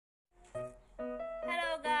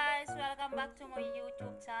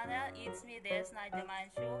channel. It's me, there's Son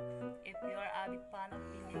YeJin. If you're a big fan of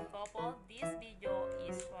Indian couple, this video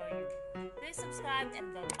is for you. Please subscribe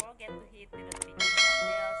and don't forget to hit the notification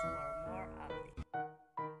bells for more updates.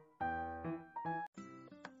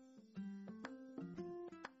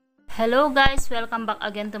 Hello guys, welcome back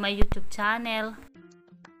again to my YouTube channel.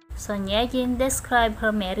 Son Ye Jin described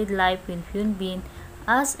her married life with Hyun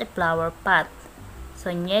as a flower pot.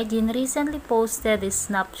 Son Ye Jin recently posted a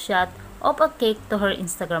snapshot of a cake to her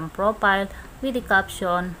Instagram profile with the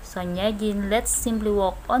caption, "Son Ye Jin, let's simply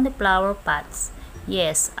walk on the flower pots."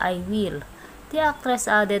 Yes, I will. The actress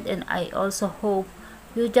added, and I also hope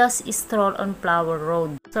you just stroll on Flower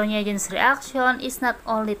Road. Son Ye Jin's reaction is not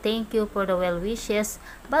only thank you for the well wishes,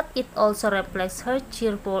 but it also reflects her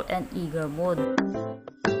cheerful and eager mood.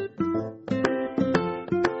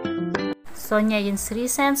 Son Ye Jin's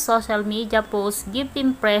recent social media posts give the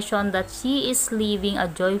impression that she is living a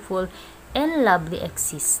joyful and lovely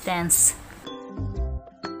existence.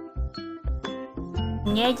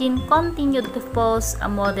 Son Ye Jin continued to pose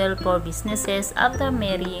a model for businesses after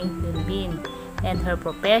marrying Hyun, and her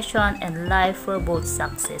profession and life were both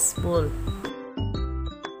successful.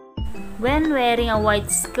 When wearing a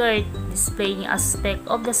white skirt displaying aspect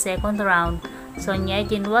of the second round, Son Ye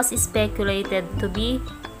Jin was speculated to be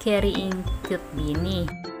carrying cute beanie.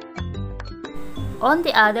 On the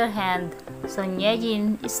other hand, Son Ye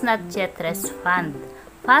Jin is not yet responded.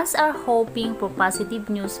 Fans are hoping for positive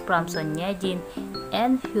news from Son Ye Jin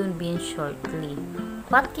and Hyun shortly.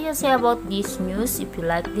 What can you say about this news? If you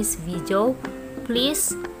like this video, please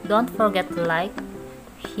don't forget to like,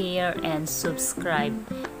 share, and subscribe.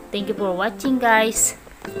 Thank you for watching, guys.